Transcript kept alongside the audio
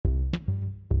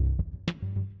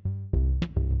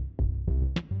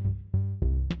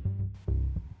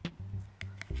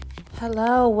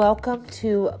Hello, welcome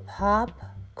to Pop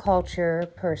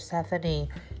Culture Persephone,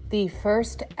 the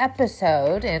first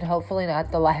episode, and hopefully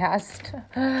not the last.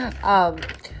 I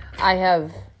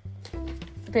have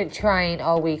been trying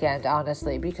all weekend,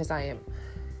 honestly, because I am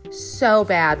so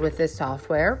bad with this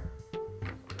software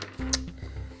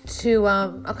to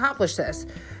accomplish this.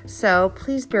 So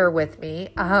please bear with me.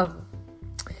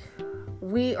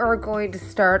 We are going to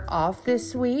start off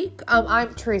this week.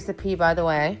 I'm Teresa P., by the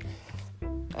way.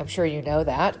 I'm sure you know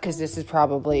that because this is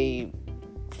probably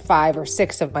 5 or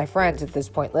 6 of my friends at this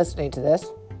point listening to this.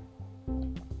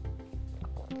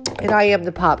 And I am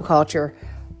the pop culture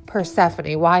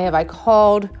Persephone. Why have I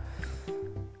called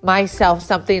myself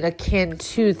something akin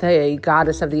to the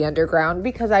goddess of the underground?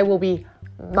 Because I will be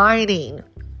mining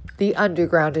the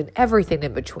underground and everything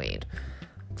in between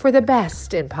for the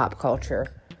best in pop culture,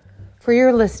 for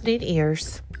your listening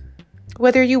ears,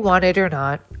 whether you want it or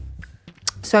not.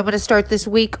 So I'm going to start this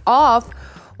week off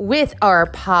with our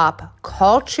pop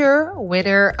culture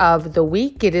winner of the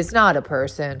week. It is not a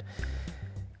person.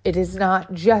 It is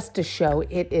not just a show.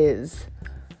 It is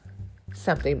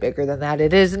something bigger than that.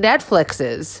 It is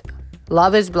Netflix's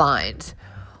Love is Blind.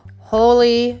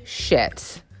 Holy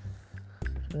shit.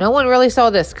 No one really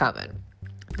saw this coming.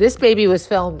 This baby was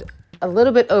filmed a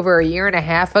little bit over a year and a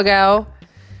half ago.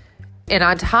 And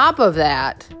on top of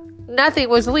that, nothing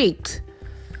was leaked.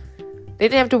 They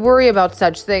didn't have to worry about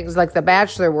such things like The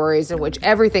Bachelor worries, in which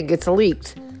everything gets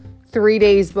leaked 3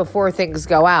 days before things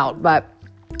go out. But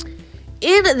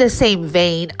in the same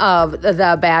vein of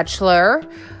The Bachelor,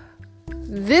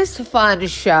 this fun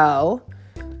show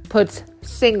puts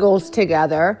singles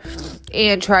together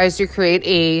and tries to create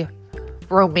a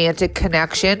romantic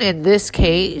connection. In this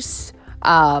case,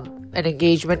 an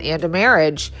engagement and a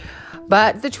marriage.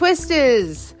 But the twist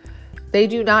is, they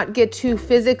do not get to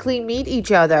physically meet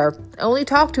each other, only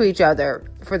talk to each other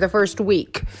for the first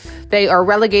week. They are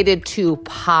relegated to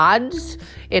pods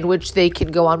in which they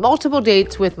can go on multiple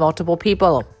dates with multiple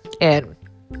people, and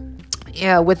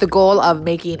with the goal of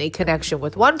making a connection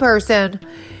with one person,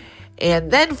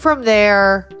 and then from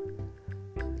there,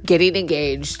 getting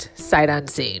engaged sight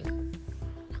unseen.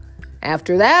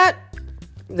 After that,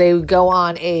 they go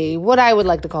on what I would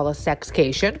like to call a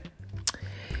sexcation.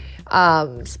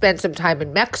 Spend some time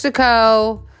in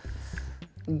Mexico,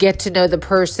 get to know the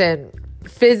person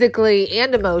physically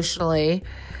and emotionally,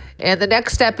 and the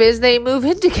next step is they move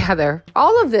in together.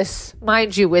 All of this,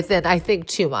 mind you, within, I think,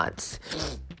 2 months.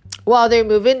 While they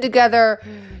move in together,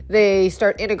 they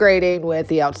start integrating with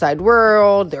the outside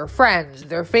world, their friends,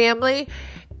 their family,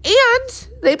 and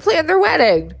they plan their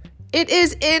wedding. It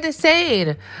is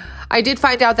insane. I did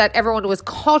find out that everyone was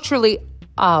culturally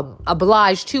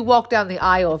obliged to walk down the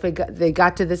aisle if they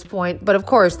got to this point. But of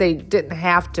course, they didn't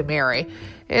have to marry.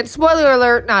 And spoiler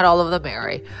alert, not all of them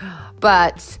marry.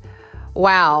 But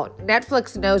wow,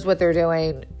 Netflix knows what they're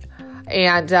doing.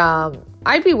 And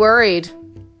I'd be worried.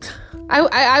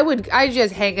 I'd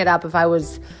just hang it up if I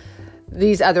was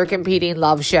these other competing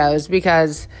love shows,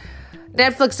 because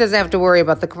Netflix doesn't have to worry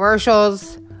about the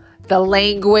commercials, the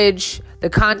language,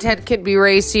 the content can be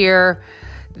racier.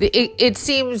 It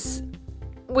seems...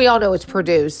 We all know it's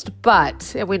produced,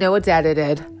 and we know it's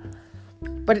edited,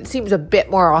 but it seems a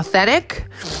bit more authentic.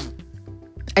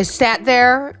 I sat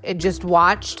there and just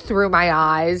watched through my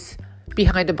eyes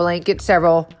behind a blanket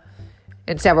several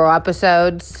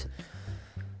episodes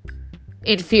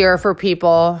in fear for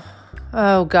people.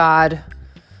 Oh God.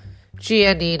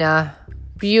 Giannina,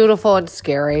 beautiful and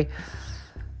scary.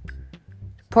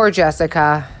 Poor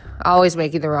Jessica. Always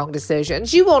making the wrong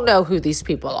decisions. You will know who these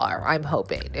people are, I'm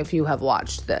hoping, if you have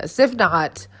watched this. If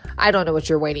not, I don't know what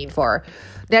you're waiting for.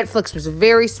 Netflix was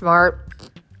very smart.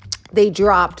 They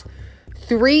dropped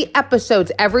 3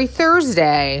 episodes every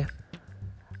Thursday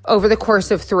over the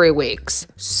course of 3 weeks.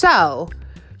 So,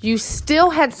 you still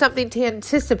had something to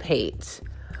anticipate,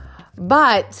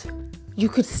 but you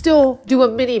could still do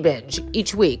a mini binge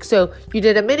each week. So, you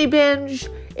did a mini binge.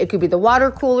 It could be the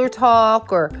water cooler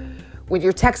talk, or when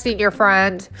you're texting your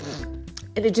friend,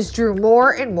 and it just drew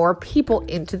more and more people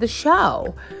into the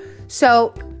show.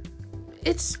 So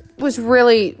it was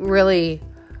really, really,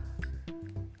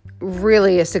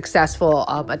 really a successful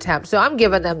attempt. So I'm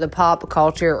giving them the pop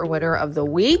culture winner of the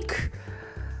week.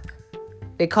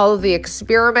 They call it The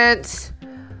Experiment.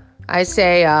 I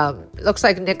say, looks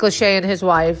like Nick Lachey and his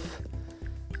wife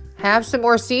have some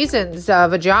more seasons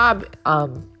of a job.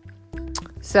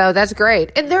 So that's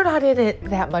great. And they're not in it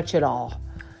that much at all,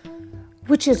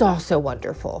 which is also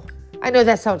wonderful. I know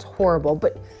that sounds horrible,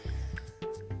 but,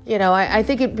 I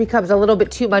think it becomes a little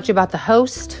bit too much about the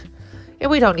host,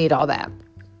 and we don't need all that.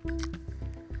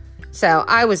 So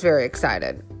I was very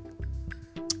excited.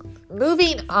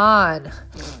 moving on.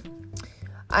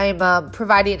 I'm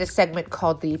providing a segment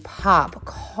called the Pop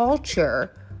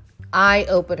Culture Eye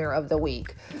Opener of the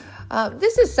Week.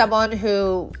 This is someone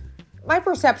who my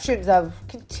perceptions of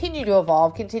continue to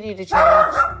evolve, continue to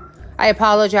change. I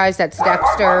apologize, that's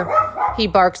Dexter. He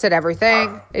barks at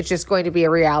everything. It's just going to be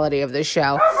a reality of this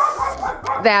show.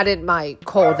 That and my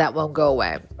cold that won't go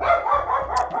away.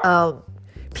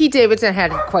 Pete Davidson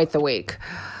had quite the week.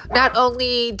 Not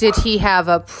only did he have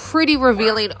a pretty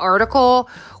revealing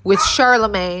article with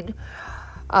Charlemagne,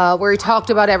 where he talked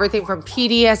about everything from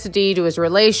PTSD to his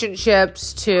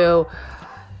relationships to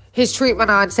his treatment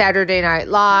on Saturday Night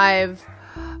Live,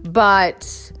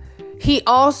 but he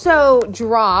also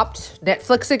dropped,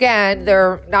 Netflix again,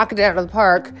 they're knocking it out of the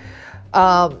park,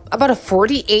 about a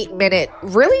 48-minute,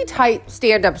 really tight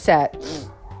stand-up set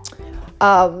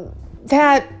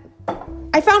that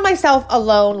I found myself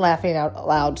alone laughing out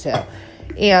loud to.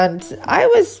 And I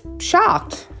was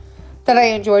shocked that I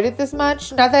enjoyed it this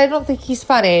much. Not that I don't think he's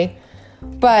funny,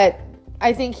 but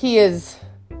I think he is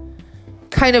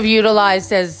kind of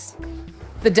utilized as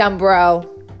the dumb bro,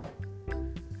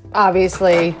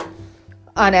 obviously,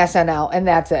 on SNL, and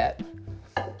that's it.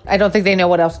 I don't think they know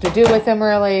what else to do with him,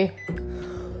 really.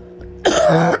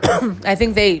 I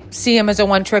think they see him as a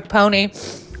one-trick pony.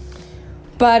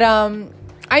 But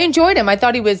I enjoyed him. I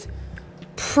thought he was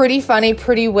pretty funny,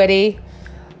 pretty witty,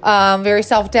 very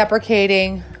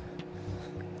self-deprecating.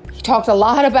 He talked a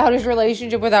lot about his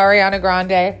relationship with Ariana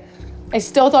Grande. I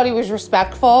still thought he was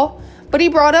respectful, but he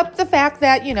brought up the fact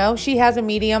that, you know, she has a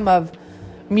medium of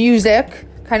music,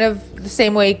 kind of the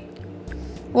same way,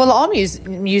 well, all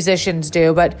musicians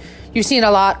do, but you've seen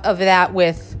a lot of that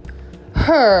with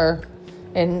her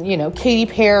and, you know,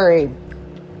 Katy Perry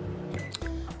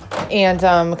and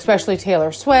especially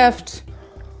Taylor Swift.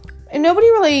 And nobody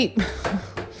really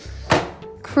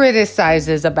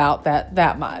criticizes about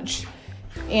that much.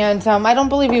 And I don't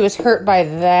believe he was hurt by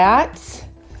that.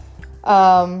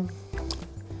 But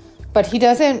he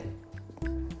doesn't,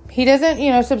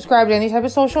 you know, subscribe to any type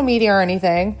of social media or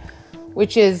anything,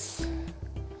 which is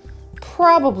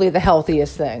probably the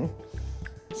healthiest thing.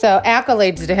 So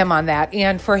accolades to him on that.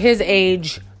 And for his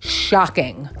age,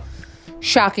 shocking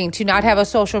to not have a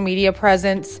social media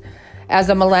presence as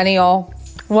a millennial.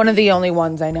 One of the only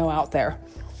ones I know out there.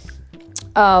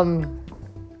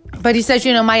 But he says,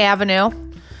 you know, my avenue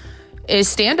is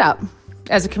stand-up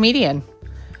as a comedian.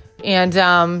 And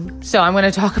so I'm going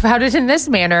to talk about it in this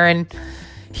manner. And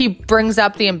he brings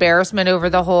up the embarrassment over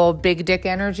the whole big dick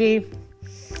energy.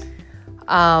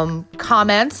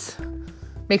 Comments,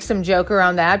 makes some joke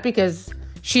around that because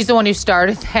she's the one who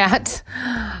started that.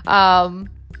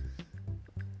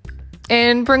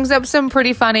 And brings up some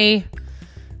pretty funny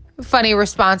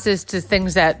responses to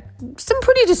things some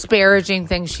pretty disparaging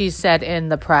things she said in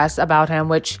the press about him,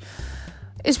 which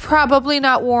is probably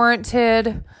not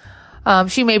warranted.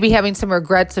 She may be having some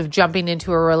regrets of jumping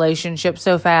into a relationship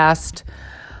so fast.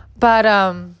 But,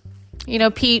 you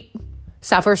know, Pete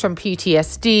suffers from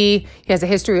PTSD. He has a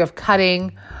history of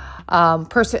cutting. He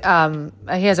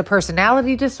has a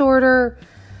personality disorder.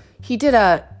 He did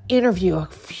an interview a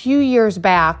few years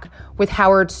back with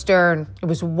Howard Stern. It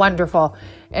was wonderful.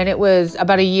 And it was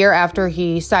about a year after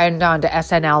he signed on to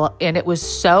SNL. And it was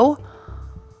so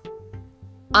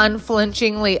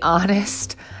unflinchingly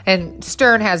honest. And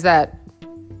Stern has that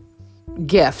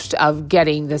gift of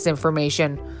getting this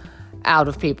information out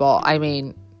of people. I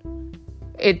mean,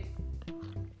 it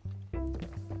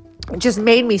just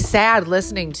made me sad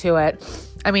listening to it.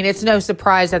 I mean, it's no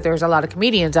surprise that there's a lot of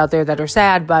comedians out there that are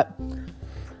sad, but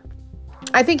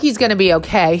I think he's going to be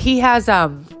okay. He has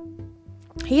a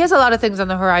lot of things on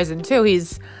the horizon too.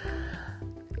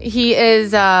 He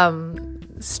is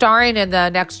starring in the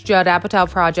next Judd Apatow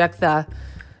project, I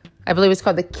believe it's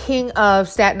called The King of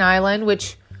Staten Island,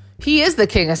 which he is the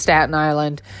king of Staten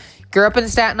Island. Grew up in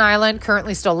Staten Island,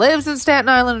 currently still lives in Staten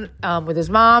Island with his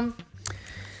mom.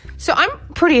 So I'm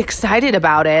pretty excited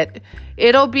about it.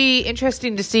 It'll be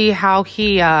interesting to see how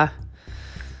he handles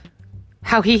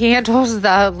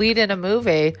the lead in a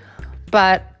movie.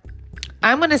 But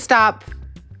I'm going to stop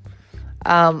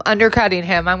undercutting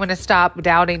him. I'm going to stop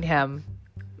doubting him.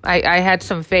 I had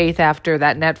some faith after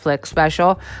that Netflix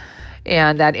special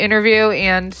and that interview,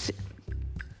 and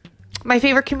my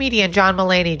favorite comedian, John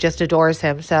Mulaney, just adores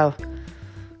him. So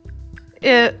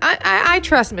I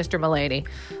trust Mr. Mulaney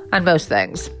on most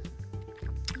things.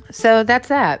 So that's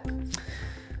that.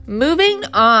 Moving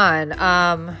on,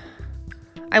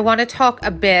 I want to talk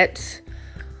a bit.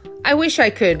 I wish I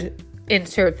could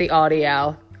insert the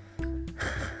audio,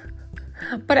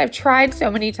 but I've tried so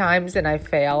many times and I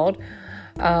failed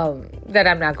that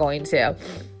I'm not going to.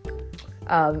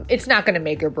 It's not going to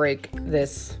make or break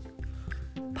this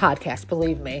podcast,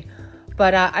 believe me.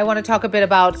 But I want to talk a bit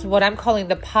about what I'm calling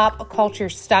the pop culture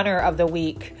stunner of the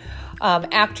week.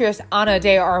 Actress Ana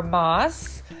de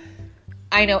Armas.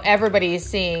 I know everybody is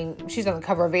seeing, she's on the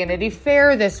cover of Vanity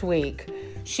Fair this week.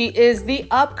 She is the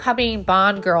upcoming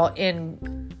Bond girl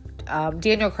in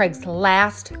Daniel Craig's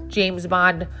last James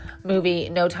Bond movie,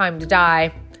 No Time to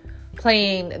Die,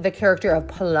 playing the character of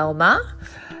Paloma.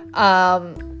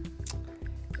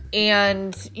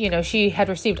 And, she had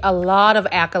received a lot of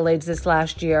accolades this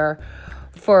last year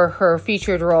for her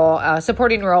featured role,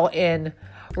 supporting role in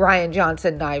Rian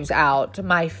Johnson, Knives Out. Probably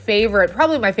my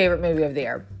favorite movie of the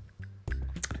year.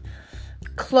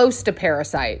 Close to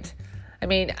Parasite. I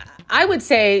mean, I would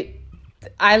say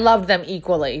I loved them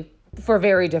equally for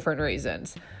very different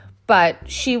reasons. But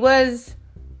she was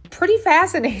pretty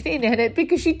fascinating in it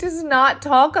because she does not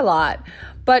talk a lot.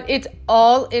 But it's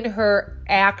all in her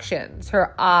actions,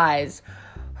 her eyes,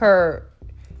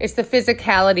 it's the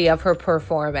physicality of her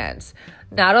performance.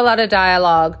 Not a lot of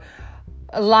dialogue.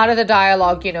 A lot of the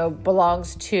dialogue,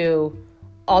 belongs to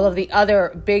all of the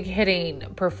other big hitting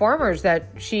performers that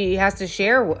she has to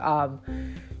share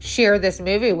this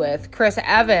movie with. Chris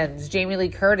Evans, Jamie Lee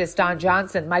Curtis, Don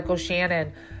Johnson, Michael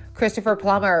Shannon, Christopher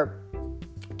Plummer,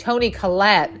 Toni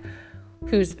Collette,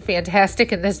 who's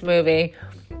fantastic in this movie.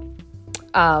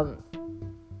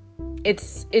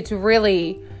 It's a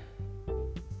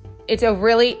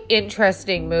really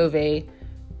interesting movie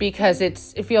because it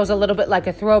feels a little bit like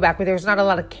a throwback where there's not a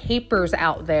lot of capers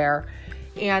out there.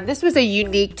 And this was a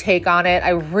unique take on it. I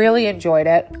really enjoyed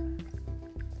it. And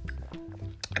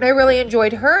I really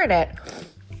enjoyed her in it.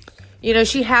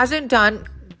 She hasn't done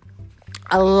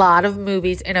a lot of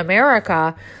movies in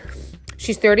America.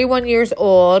 She's 31 years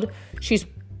old. She's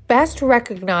best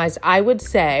recognized, I would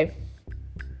say,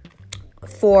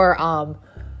 for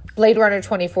Blade Runner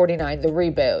 2049, the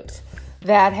reboot,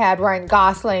 that had Ryan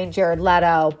Gosling, Jared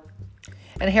Leto,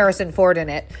 and Harrison Ford in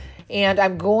it. And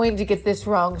I'm going to get this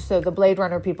wrong, so the Blade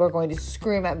Runner people are going to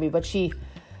scream at me, but she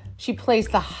plays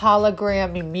the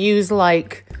hologram,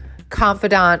 muse-like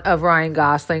confidant of Ryan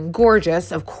Gosling.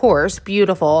 Gorgeous, of course,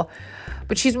 beautiful,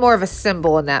 but she's more of a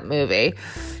symbol in that movie.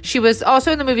 She was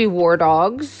also in the movie War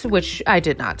Dogs, which I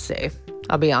did not see.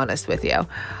 I'll be honest with you.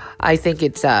 I think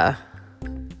it's, I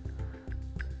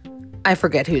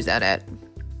forget who's in it.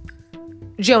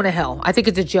 Jonah Hill. I think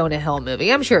it's a Jonah Hill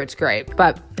movie. I'm sure it's great,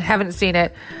 but haven't seen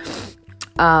it.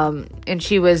 And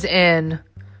she was in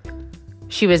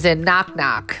Knock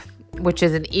Knock, which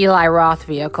is an Eli Roth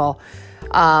vehicle.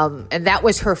 And that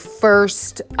was her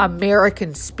first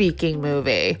American speaking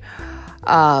movie.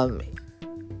 And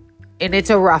it's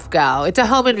a rough go. It's a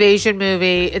home invasion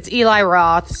movie. It's Eli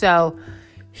Roth. So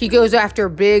he goes after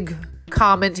big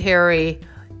commentary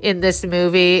in this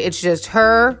movie. It's just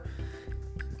her,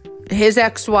 his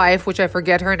ex-wife, which I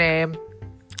forget her name.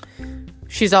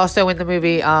 She's also in the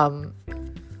movie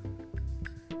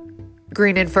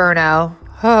Green Inferno.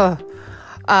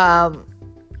 And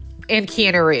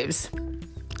Keanu Reeves.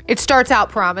 It starts out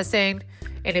promising,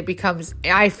 and it becomes,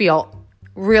 I feel,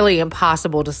 really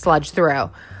impossible to sludge through.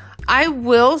 I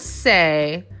will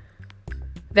say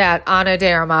that Ana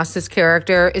de Armas'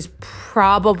 character is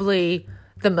probably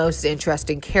the most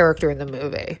interesting character in the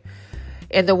movie,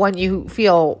 and the one you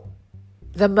feel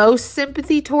the most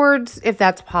sympathy towards, if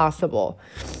that's possible.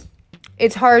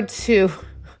 It's hard to...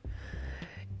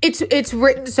 It's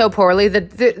written so poorly.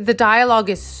 The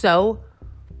dialogue is so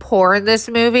poor in this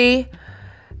movie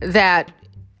that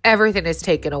everything is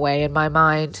taken away in my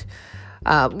mind.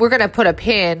 We're going to put a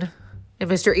pin in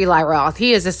Mr. Eli Roth.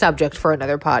 He is a subject for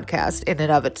another podcast in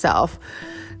and of itself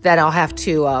that I'll have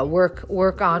to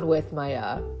work on with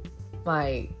my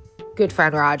my good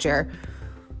friend Roger,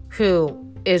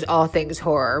 who is all things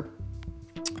horror.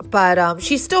 But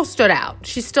she still stood out.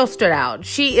 She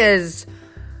is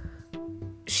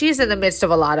in the midst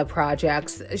of a lot of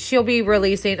projects. She'll be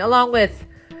releasing, along with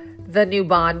the new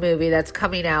Bond movie that's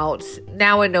coming out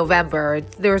now in November.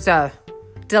 There's a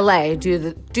delay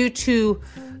due to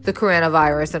the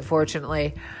coronavirus,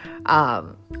 unfortunately.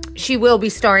 She will be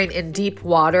starring in Deep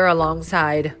Water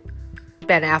alongside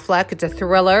Ben Affleck. It's a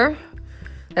thriller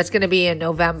that's going to be in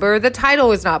November. The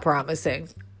title is not promising.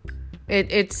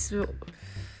 It's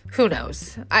who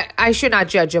knows? I should not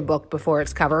judge a book before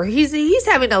its cover. He's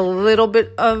having a little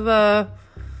bit of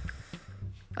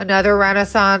another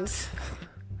renaissance.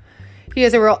 He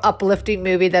has a real uplifting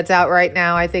movie that's out right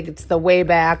now. I think it's The Way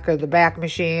Back or The Back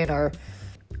Machine, or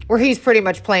where he's pretty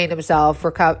much playing himself,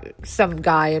 some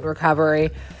guy in recovery.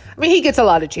 I mean, he gets a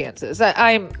lot of chances.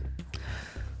 I'm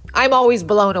always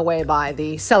blown away by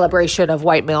the celebration of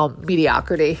white male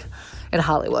mediocrity in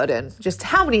Hollywood and just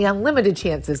how many unlimited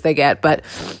chances they get. But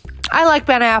I like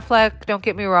Ben Affleck, don't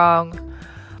get me wrong,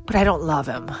 but I don't love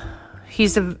him.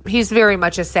 He's very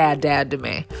much a sad dad to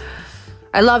me.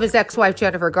 I love his ex-wife,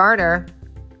 Jennifer Garner.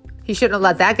 He shouldn't have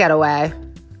let that get away.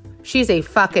 She's a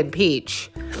fucking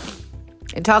peach.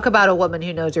 And talk about a woman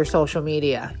who knows her social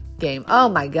media game. Oh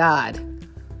my God.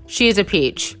 She's a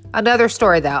peach. Another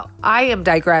story though. I am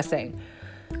digressing.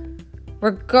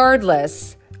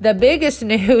 Regardless, the biggest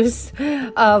news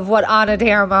of what Ana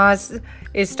de Armas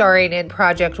is starring in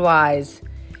Project Wise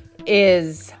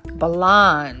is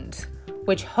Blonde,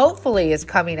 which hopefully is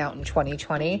coming out in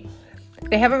 2020.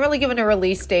 They haven't really given a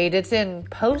release date. It's in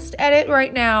post-edit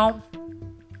right now.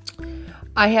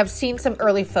 I have seen some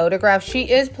early photographs. She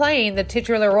is playing the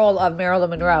titular role of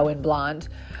Marilyn Monroe in Blonde.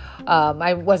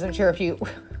 I wasn't sure if you...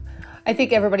 I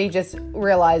think everybody just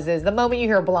realizes the moment you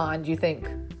hear Blonde, you think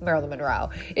Marilyn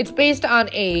Monroe. It's based on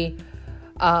a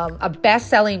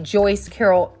best-selling Joyce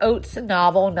Carol Oates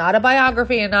novel, not a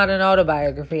biography and not an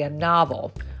autobiography, a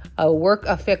novel, a work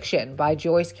of fiction by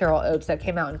Joyce Carol Oates that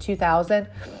came out in 2000.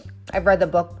 I've read the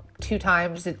book 2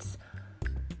 times. It's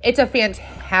a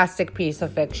fantastic piece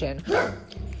of fiction.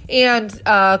 And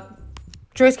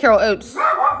Joyce Carol Oates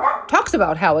talks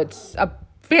about how it's a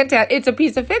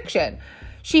piece of fiction.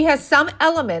 She has some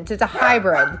elements, it's a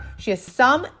hybrid. She has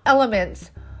some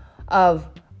elements of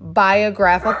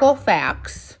biographical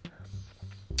facts,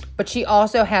 but she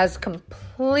also has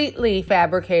completely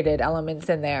fabricated elements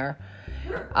in there,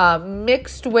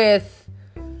 mixed with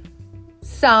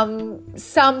some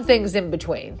things in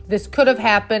between. This could have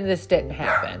happened, this didn't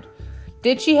happen.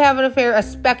 Did she have an affair, a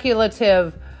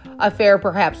speculative affair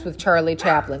perhaps with Charlie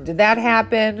Chaplin? Did that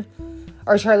happen?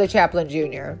 Or Charlie Chaplin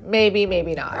Jr.? Maybe,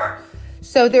 maybe not.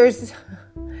 So there's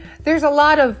a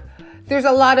lot of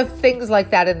things like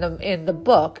that in the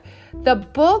book. The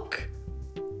book,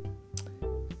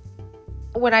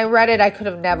 when I read it, I could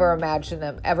have never imagined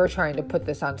them ever trying to put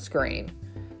this on screen.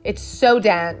 It's so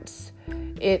dense.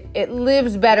 It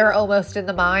lives better almost in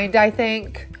the mind, I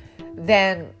think,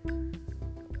 than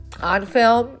on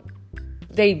film.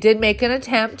 They did make an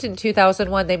attempt in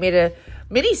 2001. They made a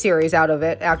miniseries out of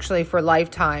it, actually, for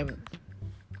Lifetime.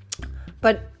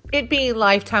 But it being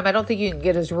Lifetime, I don't think you can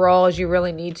get as raw as you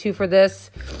really need to for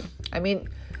this. I mean,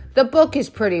 the book is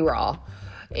pretty raw.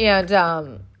 And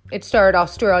it starred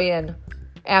Australian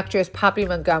actress Poppy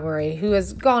Montgomery, who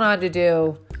has gone on to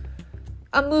do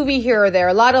a movie here or there,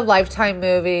 a lot of Lifetime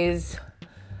movies.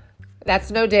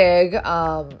 That's no dig.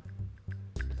 But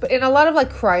in a lot of like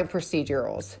crime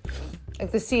procedurals,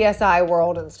 like the CSI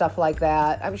world and stuff like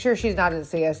that. I'm sure she's not in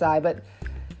CSI, but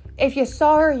if you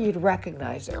saw her, you'd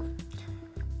recognize her.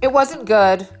 It wasn't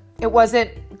good. It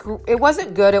wasn't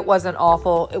good. It wasn't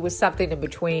awful. It was something in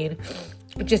between.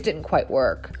 It just didn't quite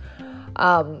work.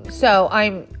 So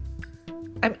I'm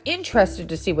interested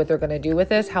to see what they're going to do with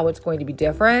this, how it's going to be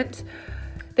different.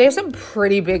 They have some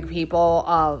pretty big people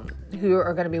who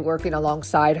are going to be working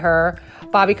alongside her.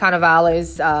 Bobby Cannavale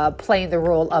is playing the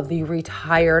role of the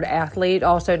retired athlete,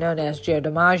 also known as Joe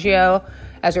DiMaggio,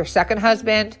 as her second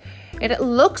husband. And it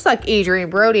looks like Adrian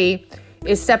Brody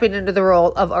is stepping into the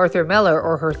role of Arthur Miller,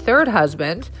 or her third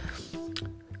husband.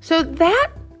 So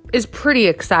that is pretty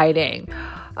exciting.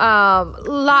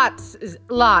 Lots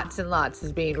and lots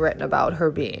is being written about her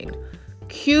being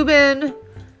Cuban,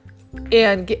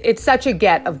 and it's such a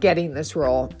get of getting this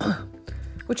role,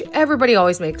 which everybody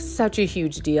always makes such a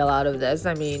huge deal out of this.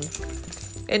 I mean,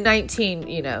 in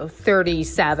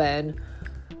 1937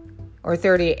 or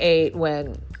 38,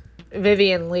 when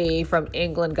Vivian Leigh from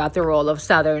England got the role of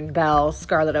Southern Belle,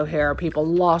 Scarlett O'Hara, people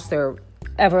lost their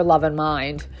ever-loving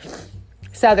mind.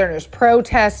 Southerners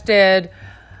protested.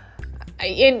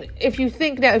 And if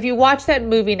you watch that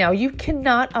movie now, you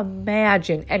cannot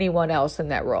imagine anyone else in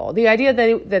that role. The idea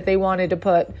that they wanted to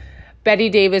put Bette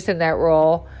Davis in that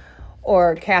role,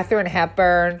 or Katharine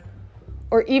Hepburn,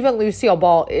 or even Lucille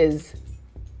Ball is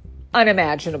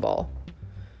unimaginable.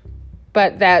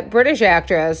 But that British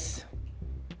actress,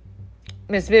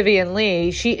 Miss Vivian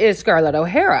Leigh, she is Scarlett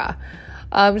O'Hara.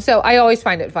 So I always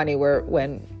find it funny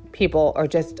when people are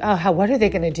just, what are they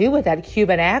going to do with that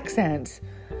Cuban accent?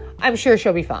 I'm sure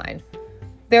she'll be fine.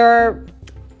 There are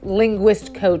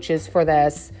linguist coaches for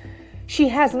this. She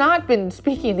has not been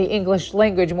speaking the English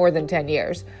language more than 10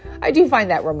 years. I do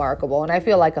find that remarkable, and I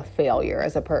feel like a failure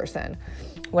as a person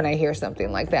when I hear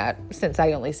something like that, since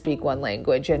I only speak one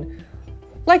language, and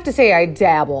like to say I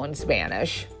dabble in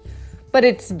Spanish, but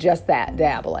it's just that,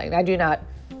 dabbling.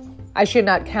 I should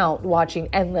not count watching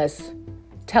endless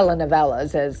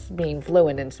telenovelas as being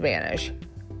fluent in Spanish.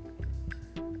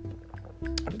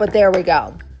 But there we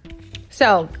go.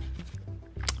 So,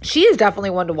 she is definitely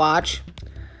one to watch.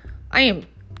 I am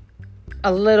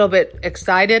a little bit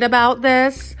excited about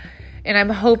this, and I'm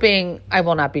hoping I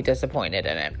will not be disappointed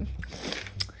in it.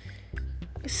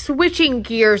 Switching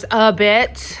gears a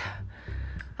bit,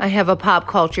 I have a pop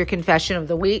culture confession of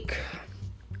the week.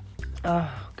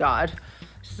 Oh, God.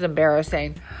 This is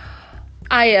embarrassing.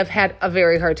 I have had a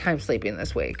very hard time sleeping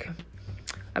this week.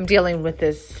 I'm dealing with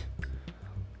this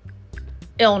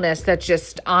illness that's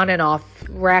just on and off,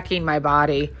 racking my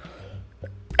body.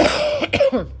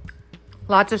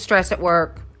 Lots of stress at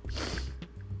work.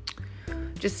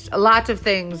 Just lots of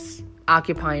things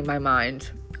occupying my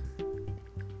mind.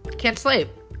 Can't sleep.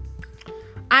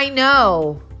 I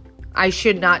know I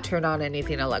should not turn on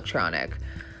anything electronic,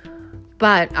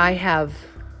 but I have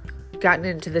gotten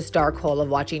into this dark hole of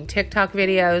watching TikTok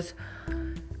videos.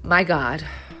 My God,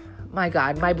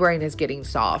 my brain is getting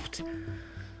soft.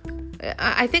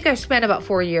 I think I've spent about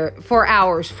 4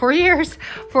 hours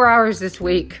this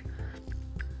week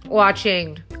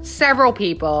watching several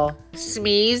people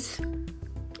sneeze.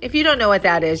 If you don't know what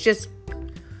that is, just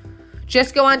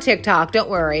go on TikTok. Don't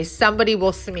worry. Somebody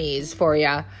will sneeze for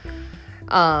you.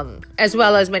 As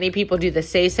well as many people do the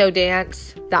Say-So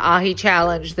dance, the Ahi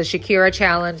challenge, the Shakira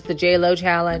challenge, the J-Lo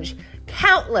challenge.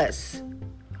 Countless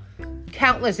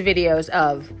videos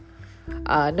of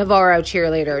Navarro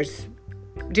cheerleaders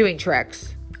doing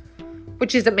tricks,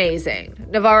 which is amazing.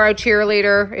 Navarro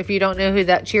cheerleader, if you don't know who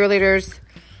that cheerleaders,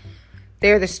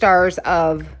 they're the stars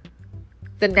of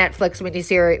the Netflix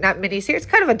miniseries,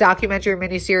 kind of a documentary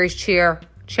miniseries, Cheer.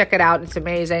 Check it out. It's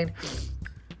amazing.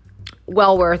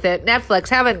 Well worth it.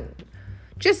 Netflix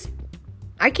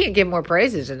I can't give more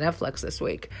praises to Netflix this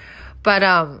week. But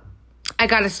I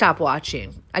got to stop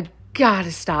watching.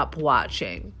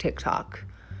 TikTok.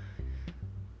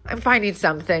 I'm finding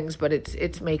some things, but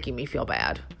it's making me feel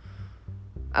bad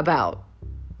about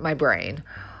my brain.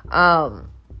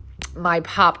 My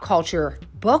pop culture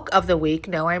book of the week.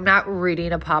 No, I'm not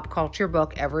reading a pop culture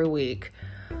book every week.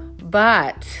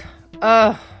 But,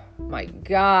 oh my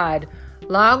God.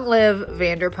 Long live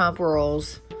Vanderpump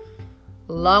Rules.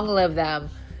 Long live them.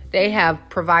 They have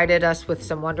provided us with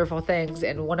some wonderful things.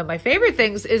 And one of my favorite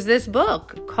things is this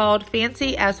book called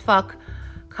Fancy as Fuck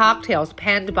Cocktails,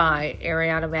 penned by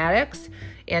Ariana Madix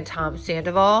and Tom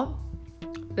Sandoval.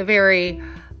 The very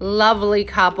lovely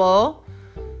couple,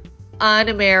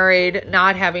 unmarried,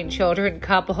 not having children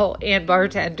couple, and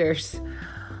bartenders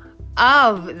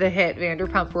of the hit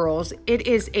Vanderpump Rules. It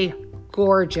is a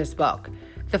gorgeous book.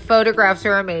 The photographs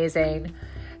are amazing.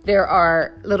 There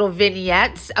are little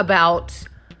vignettes about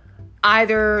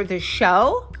either the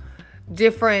show,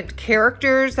 different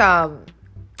characters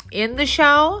in the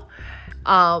show,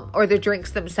 or the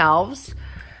drinks themselves.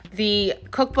 The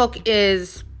cookbook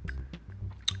is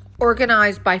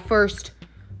organized by first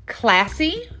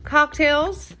classy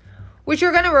cocktails, which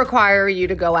are going to require you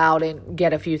to go out and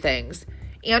get a few things,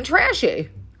 and trashy,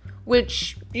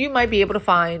 which you might be able to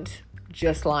find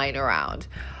just lying around.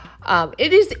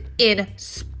 It is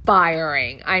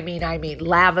inspiring. I mean,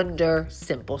 lavender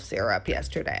simple syrup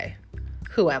yesterday.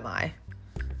 Who am I?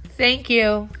 Thank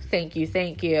you,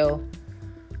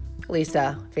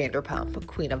 Lisa Vanderpump,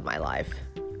 queen of my life.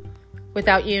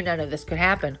 Without you, none of this could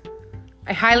happen.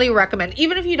 I highly recommend,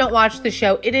 even if you don't watch the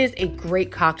show, it is a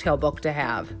great cocktail book to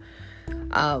have.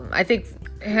 I think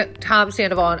Tom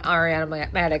Sandoval and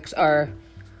Ariana Madix are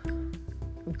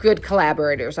good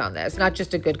collaborators on this. Not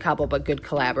just a good couple, but good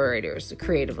collaborators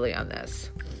creatively on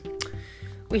this.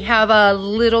 We have a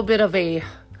little bit of a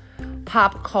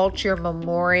pop culture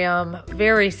memoriam.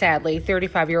 Very sadly,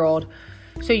 35-year-old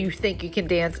So You Think You Can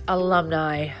Dance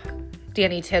alumni,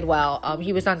 Danny Tidwell.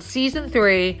 He was on season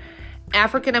 3,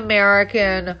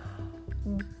 African-American,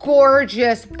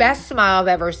 gorgeous, best smile I've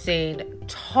ever seen,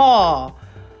 tall,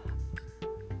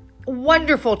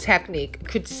 wonderful technique,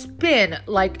 could spin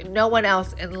like no one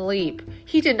else and leap.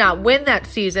 He did not win that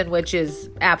season, which is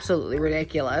absolutely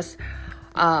ridiculous.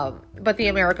 But the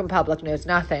American public knows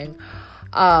nothing.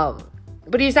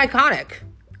 But he's iconic.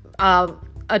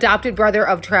 Adopted brother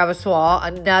of Travis Wall,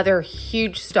 another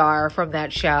huge star from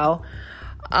that show.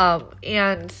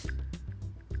 And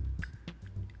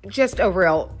just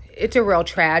it's a real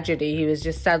tragedy. He was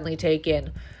just suddenly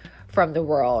taken from the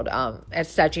world at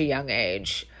such a young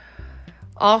age.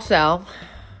 Also,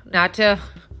 not to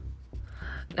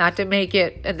make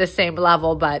it at the same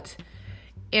level, but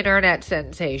internet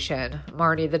sensation,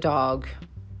 Marnie the dog.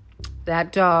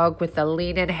 That dog with the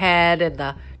leaning head and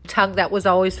the tongue that was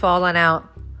always falling out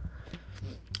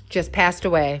just passed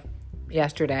away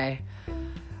yesterday,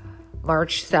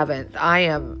 March 7th.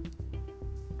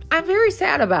 I'm very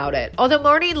sad about it. Although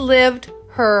Marnie lived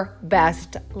her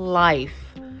best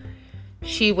life.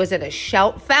 She was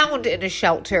found in a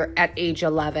shelter at age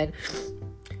 11,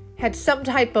 had some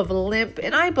type of limp,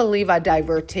 and I believe a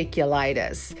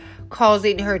diverticulitis,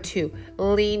 causing her to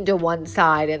lean to one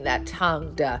side and that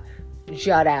tongue to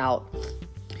jut out.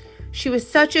 She was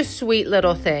such a sweet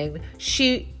little thing.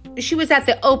 She was at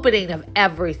the opening of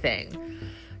everything.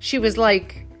 She was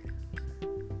like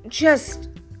just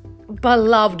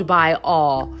beloved by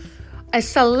all. A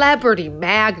celebrity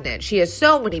magnet. She has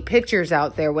so many pictures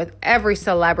out there with every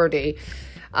celebrity.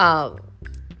 And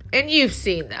you've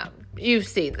seen them.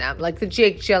 Like the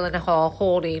Jake Gyllenhaal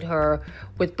holding her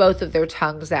with both of their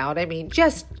tongues out. I mean,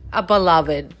 just a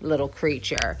beloved little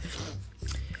creature.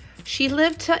 She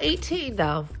lived to 18,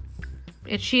 though.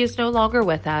 And she is no longer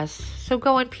with us. So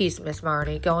go in peace, Miss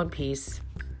Marnie. Go in peace.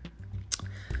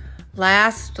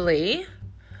 Lastly,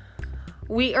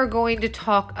 we are going to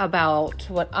talk about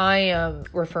what I am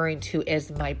referring to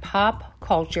as my pop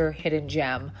culture hidden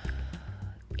gem.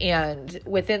 And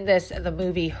within this, the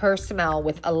movie Her Smell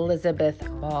with Elizabeth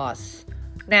Moss.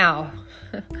 Now,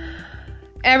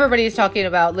 everybody's talking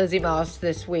about Lizzie Moss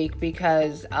this week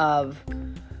because of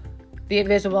The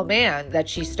Invisible Man that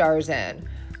she stars in,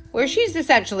 where she's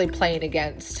essentially playing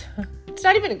against, it's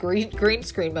not even a green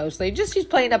screen mostly, just she's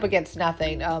playing up against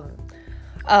nothing.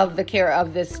 Of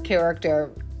this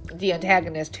character, the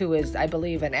antagonist, who is, I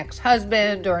believe, an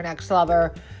ex-husband or an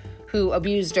ex-lover who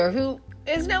abused her, who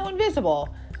is now invisible.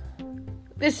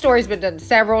 This story's been done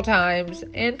several times,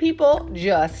 and people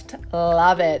just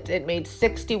love it. It made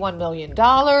 $61 million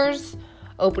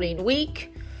opening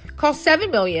week, cost $7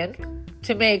 million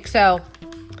to make, so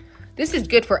this is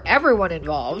good for everyone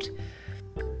involved.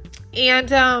 And,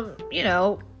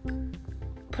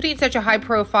 putting such a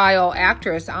high-profile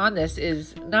actress on this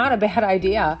is not a bad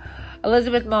idea.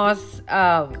 Elizabeth Moss,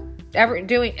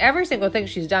 doing every single thing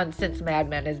she's done since Mad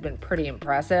Men has been pretty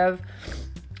impressive.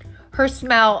 Her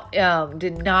Smell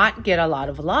did not get a lot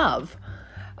of love.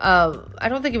 I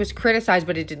don't think it was criticized,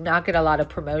 but it did not get a lot of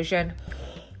promotion.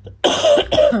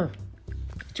 It's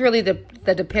really the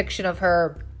depiction of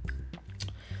her.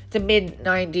 It's a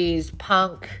mid-90s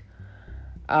punk,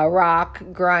 rock,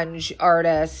 grunge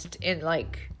artist in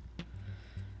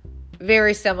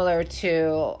very similar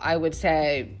to, I would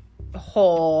say,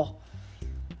 Hole.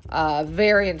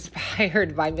 Very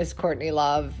inspired by Miss Courtney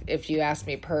Love, if you ask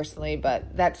me personally,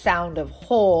 but that sound of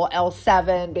Hole,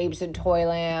 L7, Babes in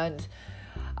Toyland,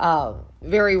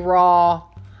 very raw.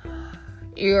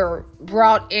 You're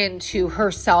brought into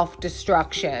her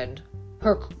self-destruction,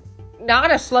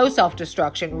 not a slow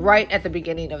self-destruction, right at the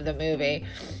beginning of the movie.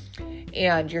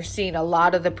 And you're seeing a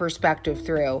lot of the perspective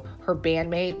through her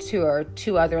bandmates, who are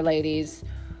two other ladies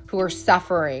who are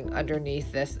suffering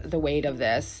underneath the weight of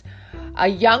this. A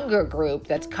younger group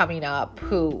that's coming up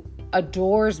who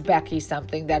adores Becky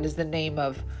something. That is the name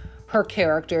of her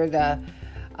character. The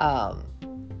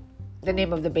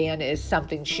name of the band is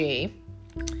Something She.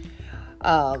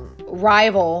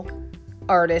 Rival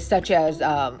artists such as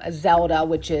Zelda,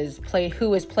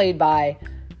 who is played by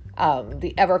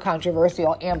the ever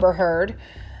controversial Amber Heard.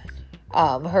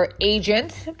 Her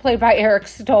agent, played by Eric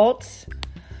Stoltz,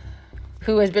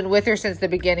 who has been with her since the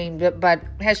beginning, but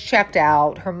has checked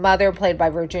out. Her mother, played by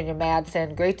Virginia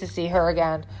Madsen. Great to see her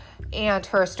again. And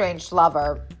her estranged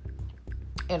lover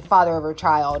and father of her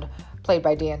child, played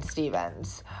by Dan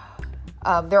Stevens.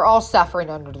 They're all suffering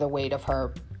under the weight of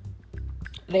her.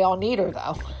 They all need her,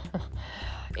 though.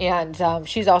 And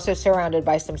she's also surrounded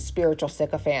by some spiritual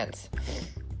sycophants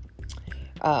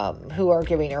who are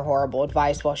giving her horrible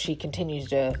advice while she continues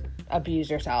to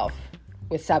abuse herself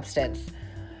with substance.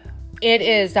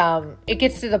 It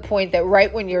gets to the point that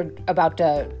right when you're about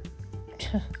to,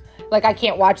 I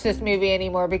can't watch this movie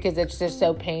anymore because it's just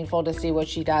so painful to see what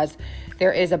she does.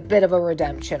 There is a bit of a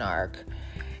redemption arc.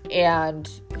 And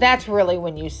that's really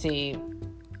when you see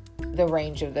the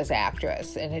range of this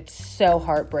actress. And it's so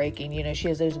heartbreaking. She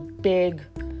has those big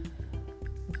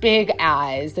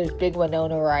eyes, those big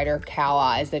Winona Ryder cow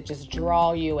eyes that just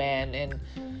draw you in. And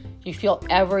you feel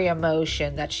every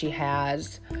emotion that she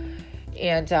has.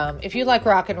 And if you like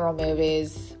rock and roll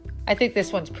movies, I think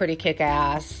this one's pretty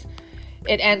kick-ass.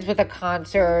 It ends with a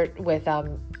concert with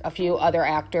a few other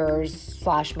actors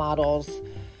 / models.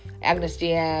 Agnes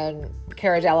Dean,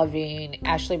 Cara Delevingne,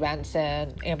 Ashley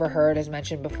Benson, Amber Heard, as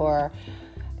mentioned before.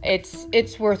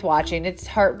 It's worth watching. It's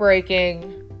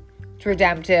heartbreaking. It's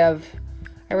redemptive.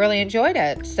 I really enjoyed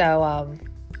it. So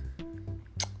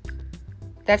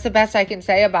that's the best I can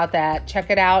say about that. Check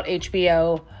it out,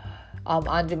 HBO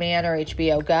on demand or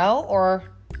HBO Go, or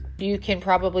you can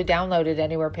probably download it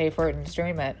anywhere, pay for it, and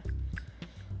stream it.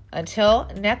 Until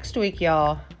next week,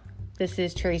 y'all, this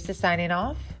is Teresa signing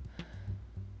off.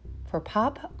 for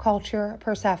Pop Culture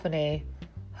Persephone.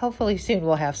 Hopefully soon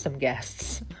we'll have some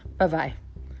guests. Bye-bye.